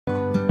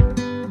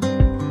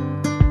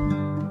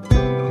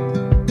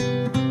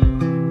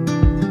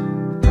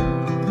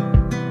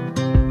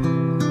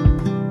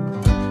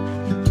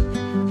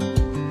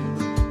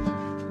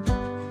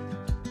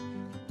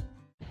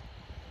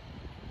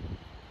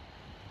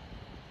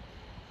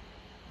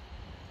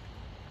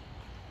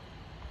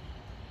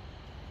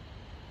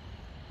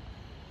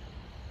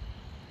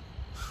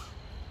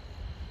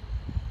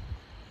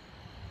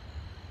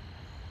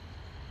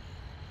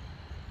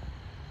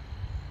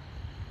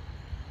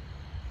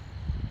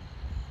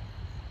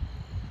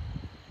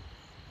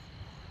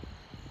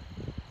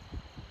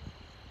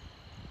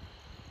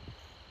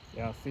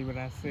Y'all see what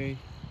I see?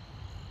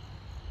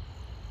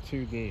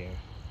 2 deer.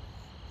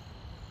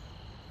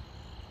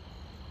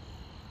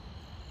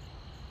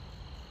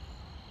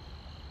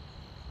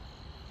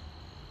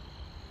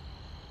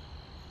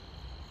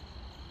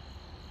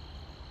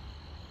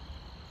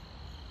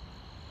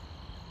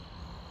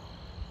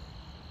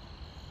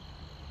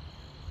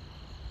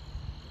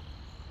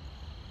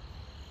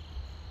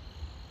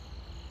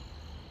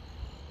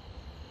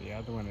 The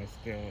other one is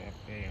still up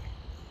there.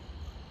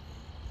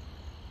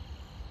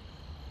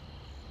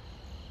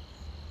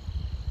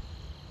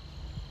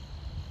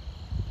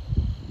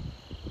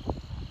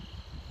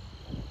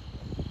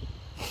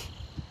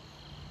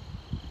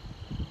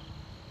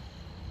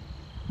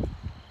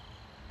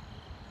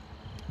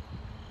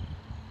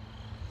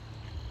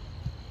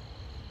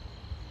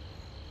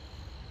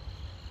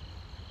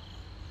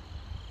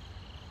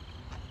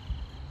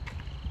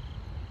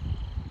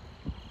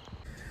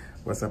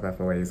 What's up,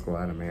 FOA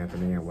Squad? I'm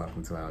Anthony, and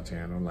welcome to our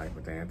channel, Life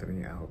with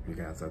Anthony. I hope you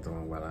guys are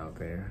doing well out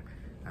there.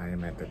 I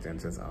am at the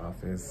dentist's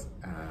office.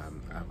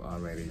 I've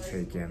already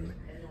taken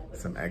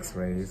some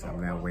x-rays. I'm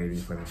now waiting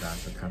for the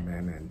doctor to come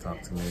in and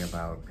talk to me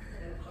about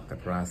the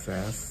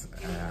process.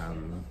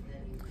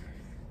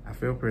 I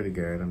feel pretty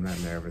good. I'm not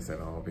nervous at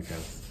all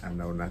because I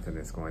know nothing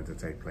is going to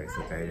take place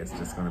today. It's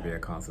just going to be a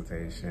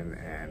consultation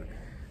and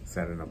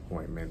set an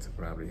appointment to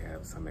probably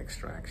have some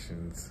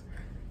extractions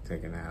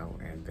taken out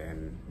and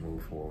then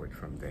move forward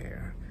from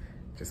there.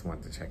 Just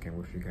want to check in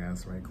with you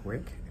guys right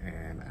quick,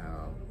 and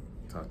I'll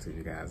talk to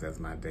you guys as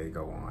my day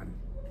go on.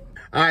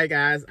 All right,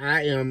 guys,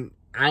 I am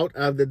out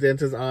of the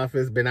dentist's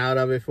office. Been out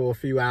of it for a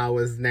few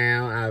hours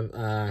now.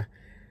 I've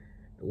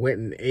went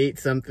and ate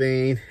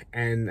something,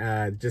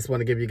 and just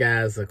want to give you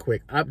guys a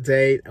quick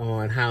update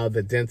on how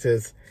the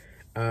dentist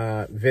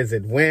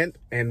visit went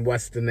and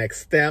what's the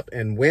next step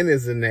and when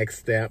is the next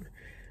step,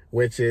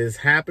 which is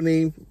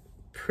happening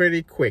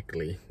pretty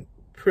quickly.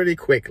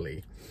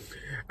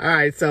 All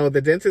right, so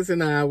the dentist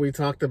and I, we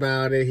talked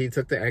about it. He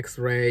took the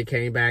x-ray,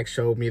 came back,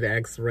 showed me the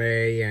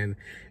x-ray, and,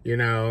 you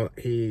know,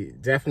 he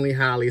definitely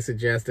highly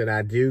suggested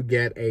I do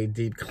get a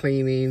deep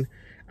cleaning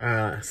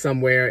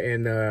somewhere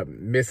in the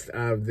midst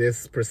of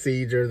this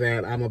procedure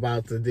that I'm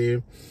about to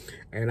do.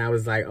 And I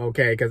was like,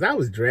 okay, because I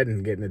was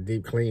dreading getting a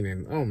deep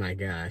cleaning. Oh, my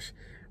gosh.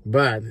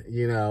 But,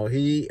 you know,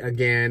 he,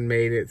 again,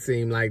 made it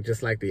seem like,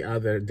 just like the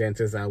other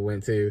dentists I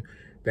went to,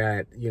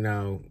 that, you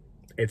know,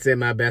 it's in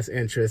my best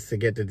interest to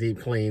get the deep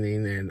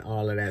cleaning and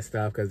all of that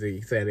stuff, because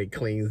he said it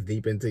cleans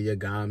deep into your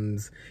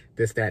gums,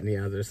 this, that, and the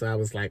other. So I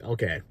was like,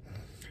 okay.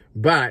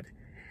 But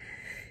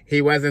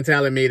he wasn't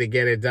telling me to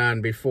get it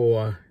done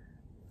before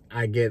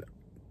I get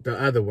the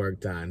other work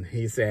done.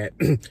 He said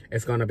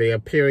it's going to be a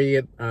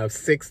period of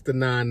 6 to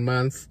 9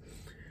 months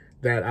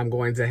that I'm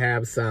going to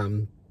have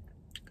some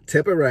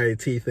temporary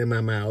teeth in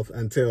my mouth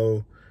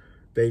until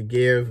they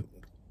give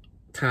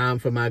time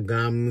for my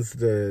gums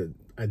to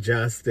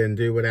adjust and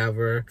do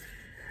whatever.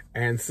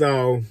 And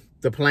so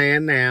the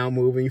plan now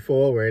moving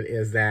forward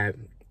is that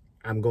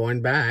I'm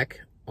going back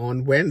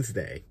on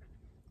Wednesday.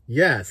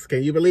 Yes,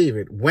 can you believe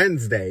it?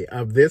 Wednesday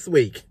of this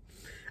week,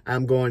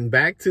 I'm going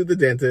back to the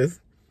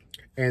dentist,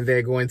 and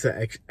they're going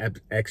to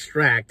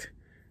extract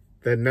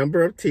the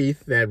number of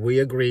teeth that we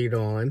agreed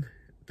on,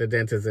 the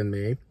dentist and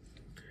me,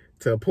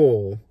 to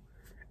pull.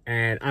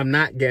 And I'm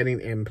not getting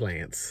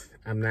implants.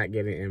 I'm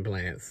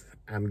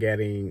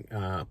getting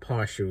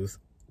partials,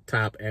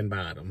 top and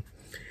bottom.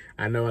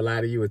 I know a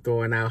lot of you were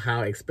throwing out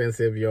how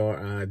expensive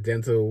your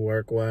dental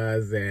work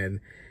was and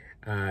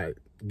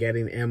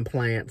getting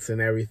implants and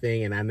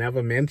everything. And I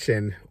never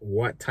mentioned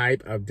what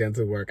type of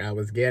dental work I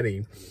was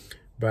getting,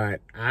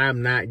 but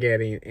I'm not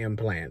getting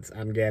implants.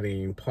 I'm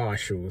getting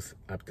partials,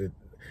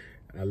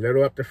 a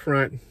little up the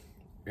front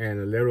and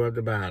a little up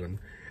the bottom.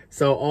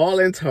 So all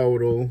in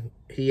total,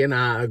 he and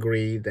I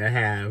agreed to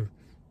have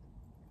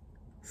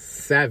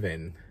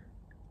seven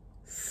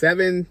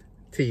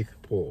teeth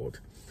pulled.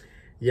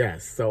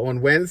 Yes, so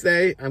on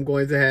Wednesday, I'm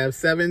going to have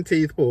 7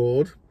 teeth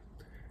pulled.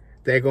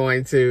 They're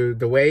going to,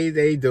 the way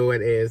they do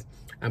it is,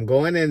 I'm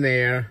going in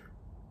there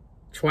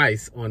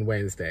twice on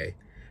Wednesday.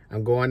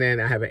 I'm going in,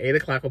 I have an 8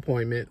 o'clock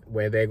appointment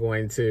where they're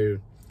going to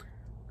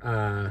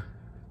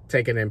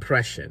take an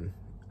impression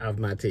of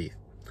my teeth.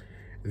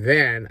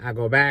 Then I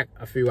go back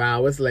a few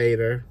hours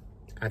later.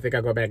 I think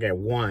I go back at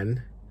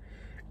 1.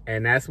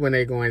 And that's when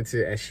they're going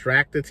to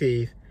extract the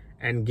teeth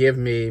and give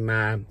me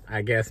my,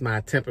 I guess,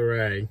 my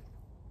temporary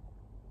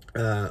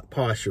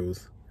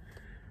partials,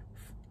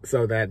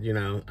 so that, you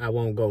know, I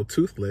won't go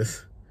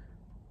toothless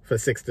for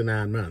 6 to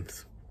 9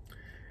 months.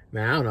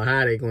 Now, I don't know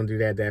how they're going to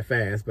do that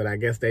fast, but I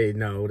guess they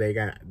know they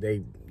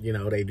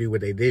do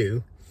what they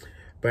do.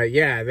 But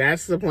yeah,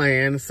 that's the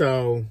plan.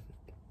 So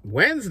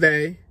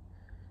Wednesday,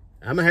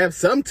 I'm going to have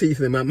some teeth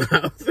in my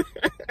mouth.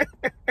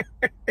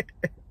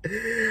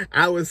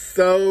 I was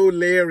so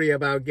leery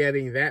about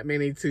getting that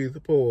many teeth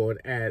pulled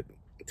at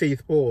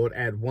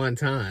one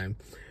time.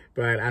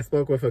 But I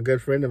spoke with a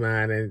good friend of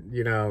mine, and,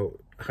 you know,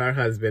 her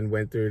husband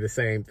went through the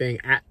same thing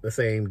at the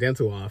same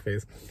dental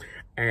office.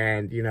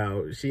 And, you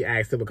know, she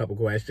asked him a couple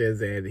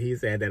questions and he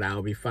said that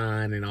I'll be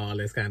fine and all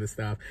this kind of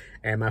stuff.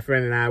 And my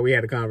friend and I, we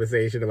had a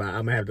conversation about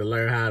I'm gonna have to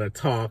learn how to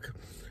talk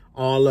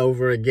all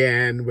over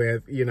again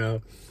with, you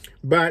know,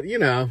 but, you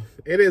know,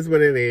 it is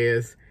what it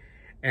is.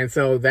 And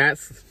so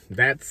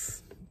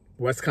that's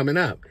what's coming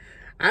up.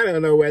 I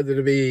don't know whether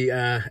to be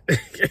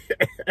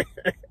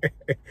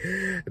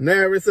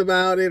nervous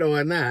about it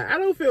or not. I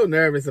don't feel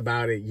nervous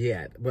about it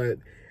yet, but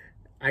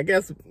I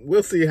guess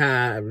we'll see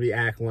how I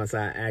react once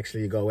I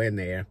actually go in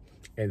there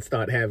and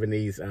start having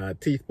these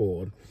teeth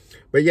pulled.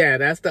 But yeah,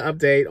 that's the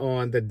update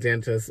on the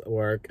dentist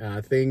work.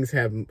 Things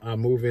are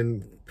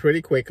moving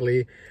pretty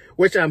quickly,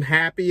 which I'm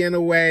happy in a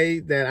way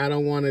that I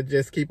don't want to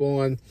just keep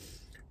on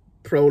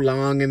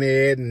prolonging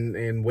it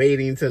and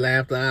waiting till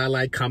after I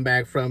like come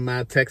back from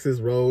my Texas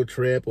road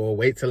trip or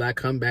wait till I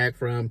come back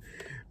from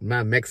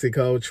my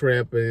Mexico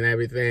trip and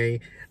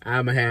everything.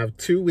 I'm gonna have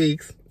 2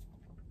 weeks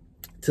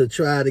to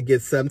try to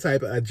get some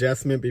type of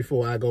adjustment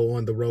before I go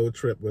on the road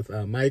trip with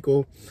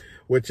Michael,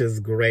 which is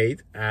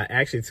great.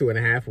 Actually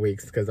 2.5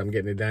 weeks because I'm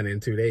getting it done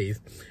in 2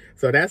 days.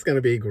 So that's going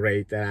to be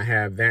great that I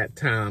have that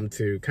time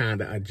to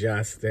kind of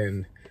adjust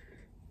and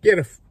get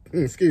a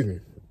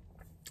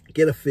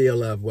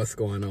feel of what's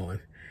going on.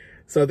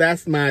 So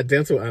that's my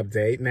dental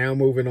update. Now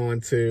moving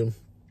on to,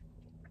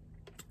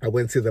 I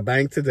went to the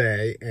bank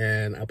today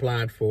and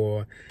applied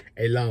for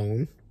a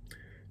loan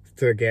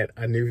to get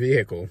a new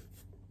vehicle.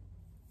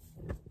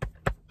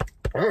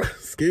 Oh,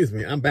 excuse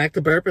me. I'm back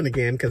to burping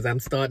again because I'm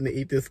starting to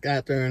eat this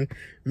goddamn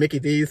Mickey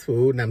D's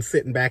food and I'm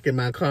sitting back in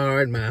my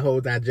car and my whole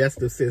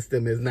digestive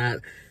system is not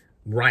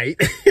right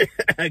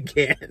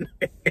again.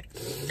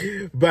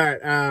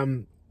 But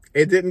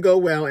it didn't go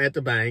well at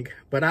the bank,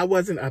 but I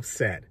wasn't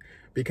upset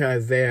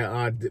because there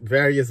are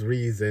various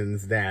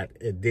reasons that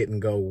it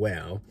didn't go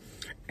well.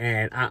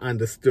 And I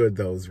understood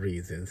those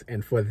reasons.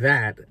 And for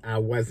that, I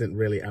wasn't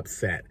really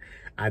upset.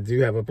 I do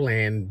have a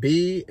plan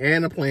B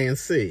and a plan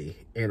C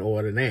in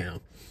order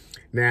now.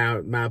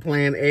 Now, my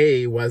plan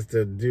A was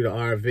to do the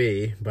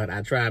RV, but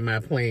I tried my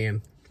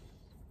plan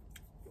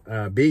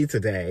B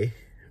today,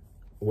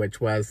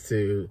 which was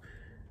to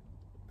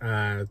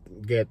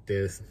get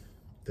the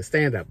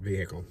stand-up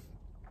vehicle.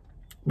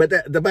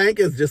 But the bank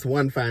is just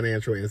one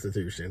financial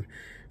institution.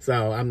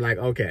 So I'm like,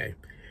 okay.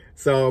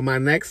 So my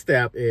next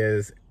step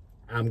is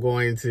I'm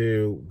going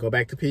to go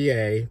back to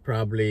PA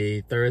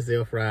probably Thursday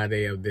or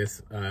Friday of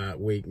this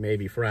week,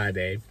 maybe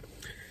Friday.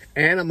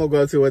 And I'm going to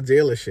go to a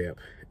dealership.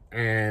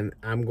 And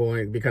I'm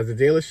going, because the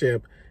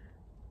dealership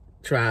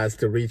tries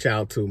to reach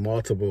out to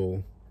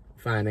multiple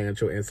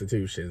financial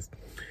institutions.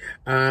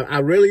 I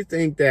really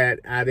think that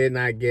I did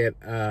not get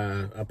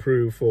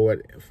approved for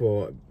it.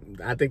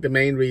 I think the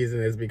main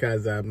reason is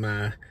because of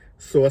my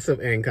source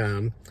of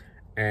income.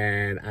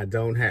 And I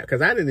don't have,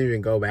 because I didn't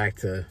even go back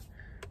to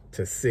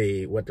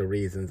see what the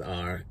reasons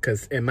are,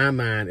 because in my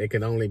mind it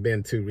can only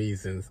been 2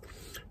 reasons.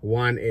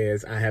 One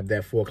is I have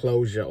that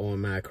foreclosure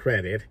on my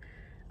credit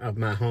of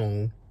my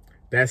home.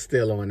 That's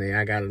still on there.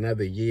 I got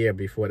another year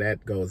before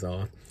that goes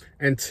off.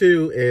 And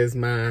 2 is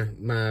my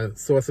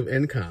source of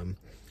income.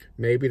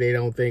 Maybe they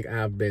don't think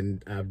I've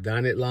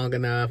done it long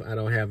enough. I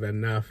don't have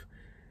enough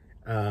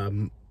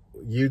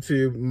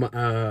YouTube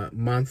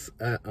months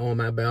on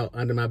my belt,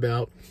 under my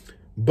belt.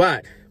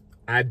 But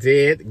I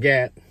did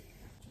get,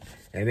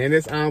 and in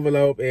this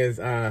envelope is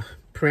a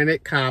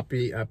printed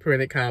copy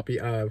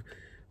of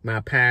my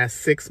past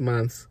 6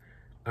 months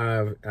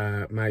of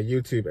my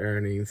YouTube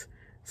earnings.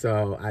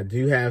 So I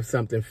do have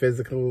something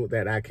physical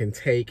that I can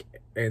take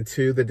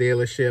into the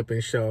dealership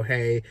and show,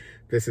 hey,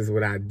 this is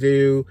what I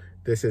do.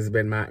 This has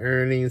been my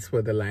earnings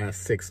for the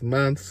last 6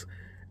 months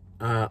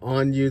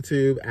on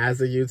YouTube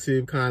as a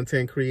YouTube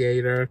content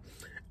creator.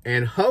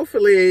 And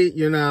hopefully,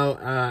 you know,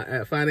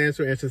 a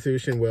financial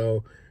institution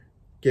will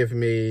give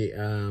me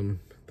the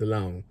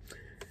loan.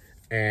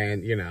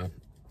 And, you know,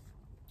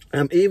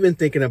 I'm even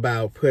thinking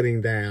about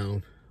putting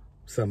down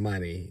some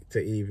money to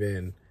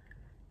even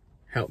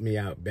help me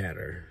out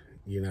better,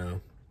 you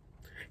know.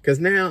 Because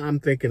now I'm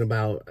thinking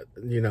about,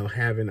 you know,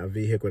 having a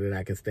vehicle that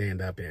I can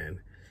stand up in.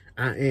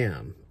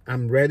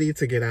 I'm ready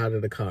to get out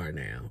of the car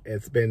now.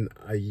 It's been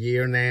a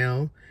year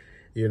now.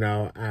 You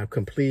know, I've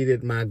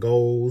completed my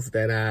goals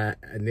that I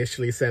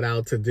initially set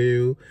out to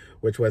do,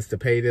 which was to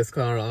pay this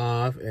car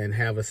off and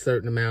have a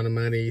certain amount of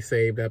money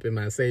saved up in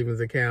my savings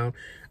account.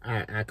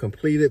 I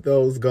completed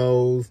those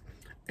goals,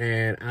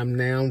 and I'm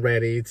now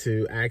ready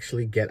to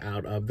actually get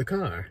out of the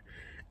car.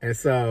 And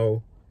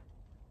so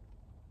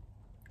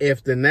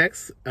if the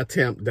next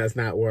attempt does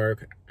not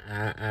work,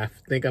 I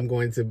think I'm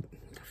going to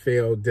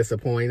feel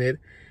disappointed,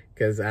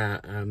 because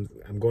I'm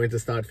going to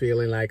start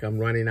feeling like I'm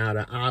running out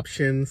of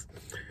options.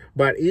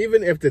 But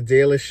even if the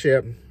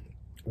dealership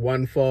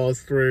one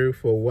falls through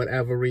for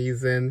whatever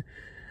reason,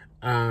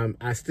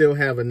 I still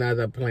have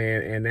another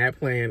plan, and that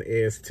plan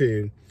is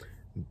to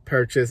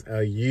purchase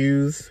a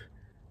used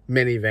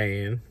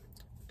minivan,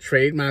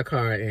 trade my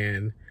car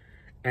in,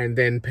 and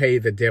then pay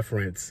the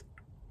difference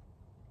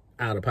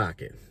out of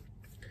pocket.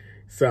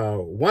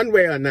 So one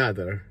way or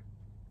another,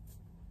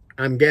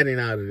 I'm getting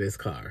out of this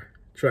car.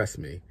 Trust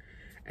me.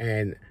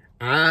 And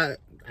I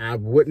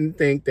wouldn't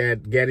think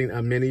that getting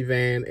a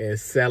minivan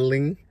is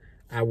settling.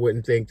 I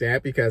wouldn't think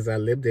that, because I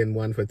lived in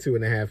one for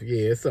 2.5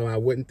 years. So I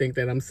wouldn't think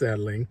that I'm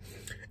settling.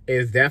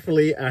 It's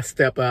definitely a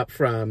step up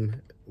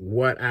from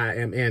what I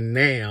am in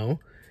now.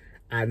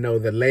 I know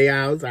the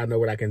layouts. I know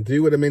what I can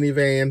do with a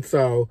minivan.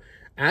 So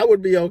I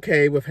would be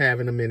okay with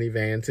having a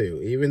minivan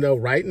too. Even though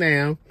right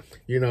now,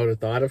 you know, the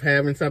thought of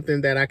having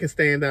something that I can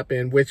stand up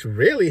in, which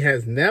really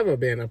has never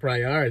been a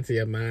priority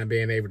of mine,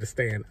 being able to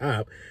stand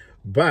up.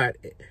 But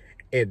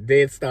it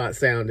did start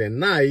sounding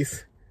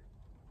nice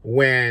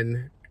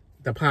when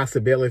the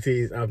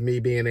possibilities of me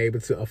being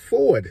able to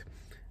afford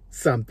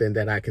something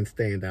that I can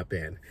stand up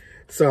in.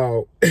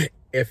 So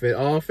if it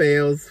all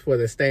fails for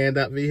the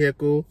stand-up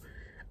vehicle,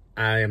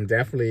 I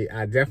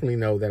definitely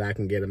know that I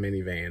can get a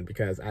minivan,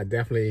 because I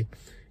definitely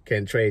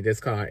can trade this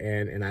car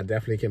in, and I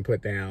definitely can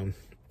put down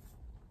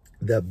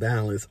the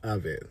balance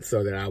of it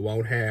so that I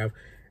won't have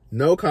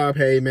no car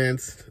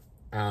payments,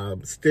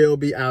 still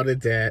be out of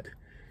debt.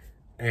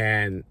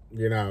 And,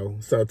 you know,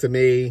 so to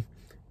me,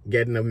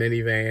 getting a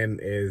minivan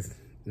is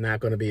not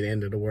going to be the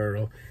end of the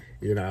world,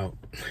 you know,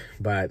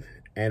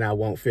 and I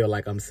won't feel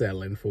like I'm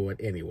settling for it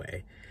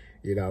anyway.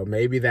 You know,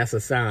 maybe that's a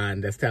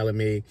sign that's telling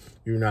me,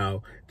 you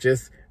know,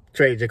 just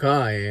trade your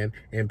car in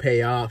and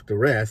pay off the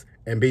rest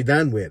and be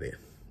done with it,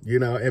 you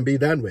know, and be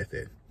done with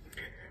it.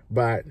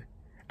 But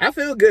I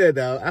feel good,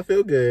 though. I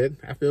feel good.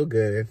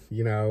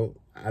 You know,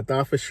 I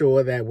thought for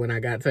sure that when I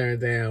got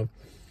turned down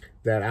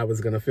that I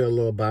was going to feel a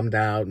little bummed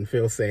out and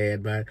feel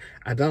sad, but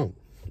I don't,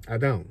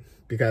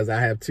 because I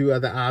have 2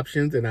 other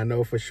options, and I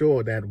know for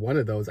sure that one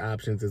of those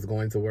options is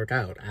going to work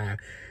out. I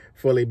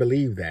fully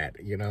believe that,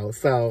 you know,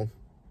 so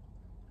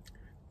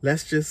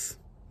let's just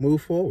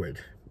move forward,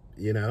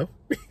 you know,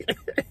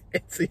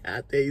 and see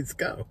how things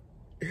go.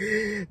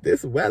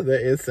 This weather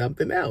is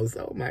something else.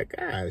 Oh my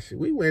gosh.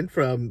 We went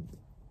from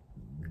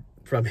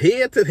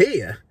here to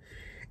here.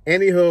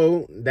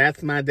 Anywho,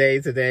 that's my day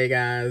today,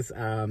 guys.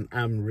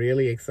 I'm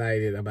really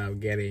excited about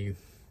getting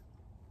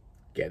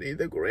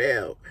the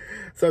grill.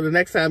 So the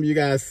next time you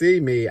guys see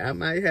me, I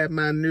might have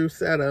my new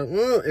setup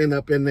and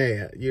up in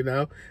there, you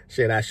know.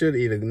 Shit, I should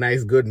eat a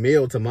nice good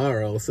meal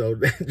tomorrow, so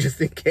just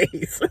in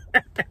case.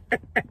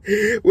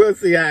 We'll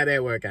see how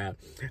that work out.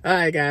 All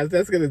right, guys,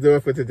 that's going to do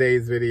it for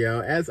today's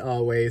video. As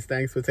always,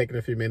 thanks for taking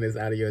a few minutes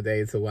out of your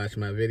day to watch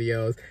my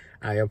videos.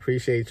 I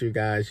appreciate you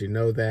guys. You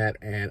know that,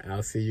 and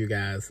I'll see you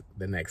guys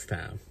the next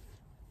time.